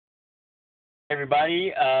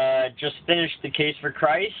Everybody, just finished The Case for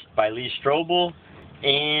Christ by Lee Strobel,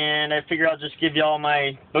 and I figure I'll just give y'all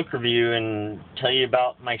my book review and tell you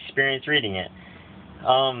about my experience reading it.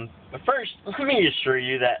 But first, let me assure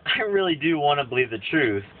you that I really do want to believe the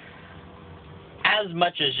truth as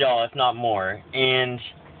much as y'all, if not more, and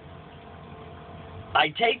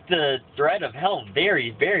I take the threat of hell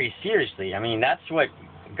very, very seriously. I mean, that's what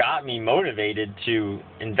got me motivated to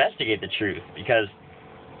investigate the truth, because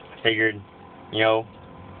I figured, you know,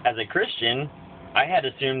 as a Christian, I had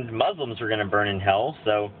assumed Muslims were going to burn in hell,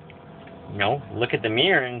 so, you know, look at the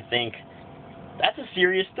mirror and think, that's a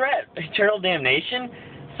serious threat, eternal damnation,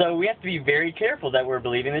 so we have to be very careful that we're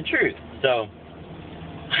believing the truth. So,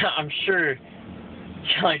 I'm sure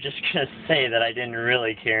I'm just going to say that I didn't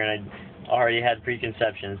really care and I already had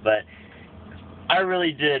preconceptions, but I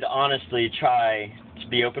really did honestly try to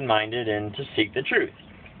be open-minded and to seek the truth.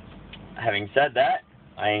 Having said that,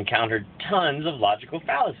 I encountered tons of logical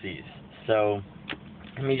fallacies. So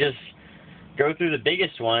let me just go through the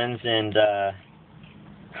biggest ones and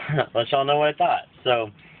let y'all know what I thought.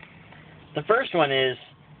 So the first one is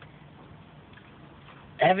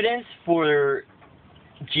evidence for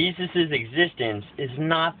Jesus' existence is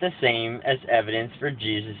not the same as evidence for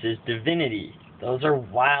Jesus' divinity. Those are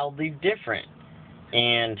wildly different.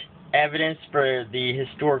 And evidence for the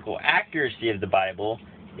historical accuracy of the Bible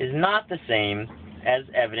is not the same as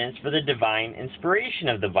evidence for the divine inspiration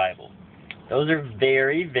of the Bible. Those are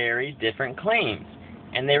very, very different claims,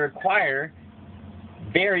 and they require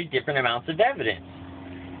very different amounts of evidence.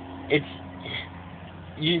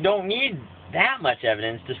 You don't need that much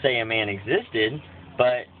evidence to say a man existed,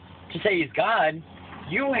 but to say he's God,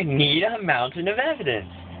 you need a mountain of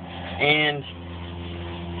evidence. And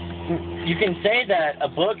you can say that a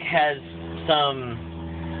book has some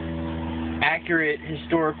accurate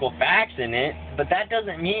historical facts in it, but that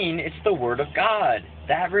doesn't mean it's the Word of God.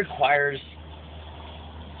 That requires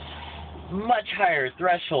much higher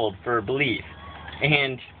threshold for belief.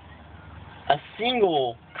 And a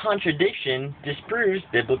single contradiction disproves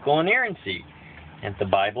biblical inerrancy. And if the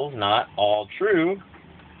Bible's not all true,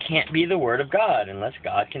 can't be the Word of God unless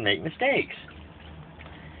God can make mistakes.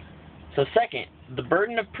 So second, the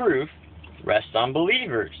burden of proof rests on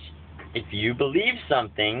believers. If you believe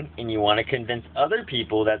something and you want to convince other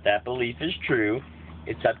people that that belief is true,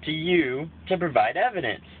 it's up to you to provide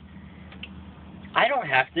evidence. I don't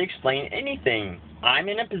have to explain anything. I'm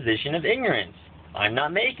in a position of ignorance. I'm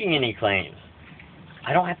not making any claims.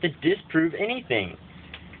 I don't have to disprove anything.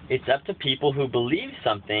 It's up to people who believe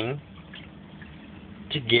something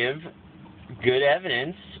to give good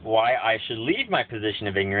evidence why I should leave my position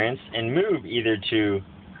of ignorance and move either to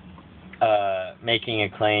making a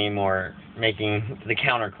claim or making the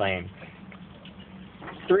counterclaim.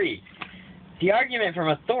 3, the argument from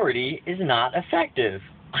authority is not effective.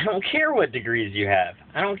 I don't care what degrees you have.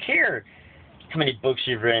 I don't care how many books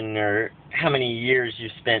you've written or how many years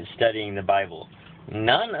you've spent studying the Bible.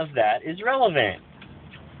 None of that is relevant.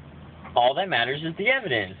 All that matters is the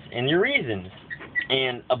evidence and your reasons.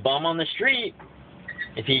 And a bum on the street,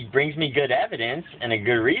 if he brings me good evidence and a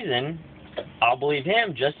good reason, I'll believe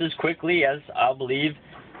him just as quickly as I'll believe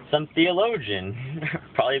some theologian.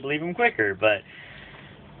 Probably believe him quicker, but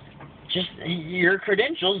just your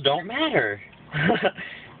credentials don't matter.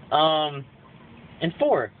 And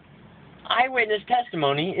 4, eyewitness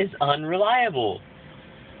testimony is unreliable.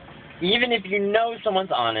 Even if you know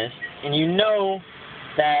someone's honest and you know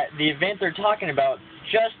that the event they're talking about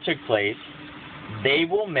just took place, they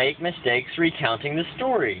will make mistakes recounting the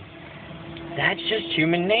story. That's just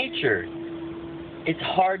human nature. It's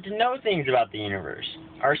hard to know things about the universe.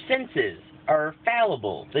 Our senses are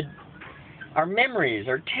fallible. Our memories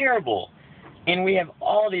are terrible. And we have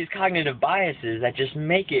all these cognitive biases that just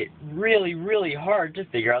make it really, really hard to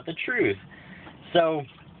figure out the truth. So,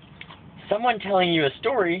 someone telling you a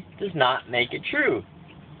story does not make it true.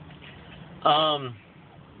 I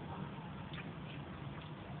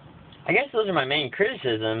guess those are my main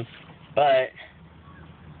criticisms, but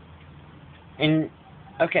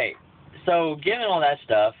okay, so given all that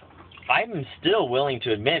stuff, I'm still willing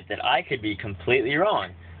to admit that I could be completely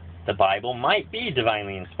wrong. The Bible might be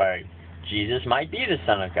divinely inspired. Jesus might be the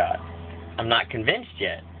Son of God. I'm not convinced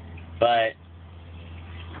yet, but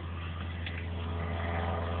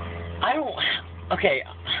I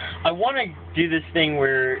want to do this thing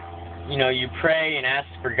where, you know, you pray and ask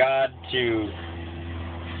for God to,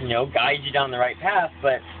 you know, guide you down the right path,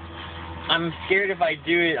 but I'm scared if I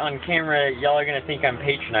do it on camera, y'all are going to think I'm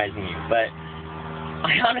patronizing you, but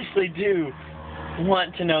I honestly do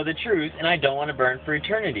want to know the truth, and I don't want to burn for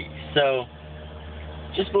eternity. So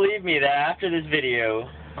just believe me that after this video,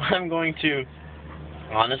 I'm going to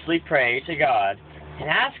honestly pray to God and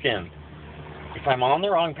ask Him, if I'm on the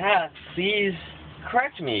wrong path, please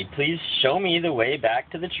correct me. Please show me the way back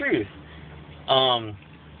to the truth.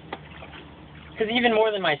 Because even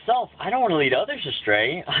more than myself, I don't want to lead others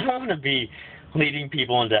astray. I don't want to be leading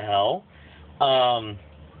people into hell.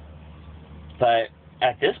 But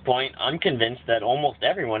at this point, I'm convinced that almost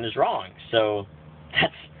everyone is wrong. So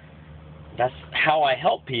that's how I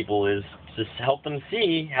help people, is just help them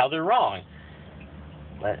see how they're wrong.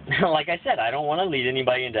 But like I said, I don't want to lead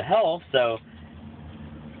anybody into hell. So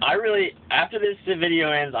after this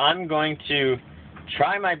video ends, I'm going to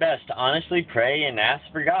try my best to honestly pray and ask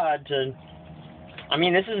for God to, I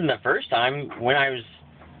mean, this isn't the first time. When I was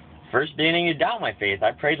first beginning to doubt my faith,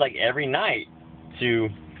 I prayed like every night to,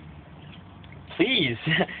 please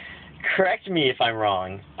correct me if I'm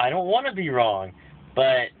wrong. I don't want to be wrong.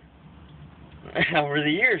 But over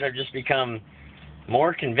the years, I've just become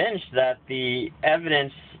more convinced that the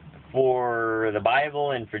evidence for the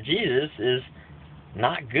Bible and for Jesus is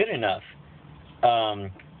not good enough.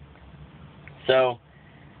 So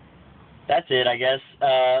that's it, I guess.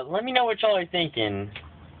 Let me know what y'all are thinking.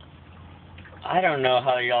 I don't know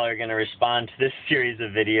how y'all are going to respond to this series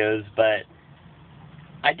of videos, but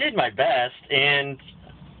I did my best, and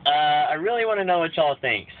I really want to know what y'all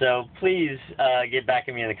think. So please get back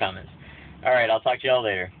at me in the comments. All right, I'll talk to y'all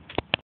later.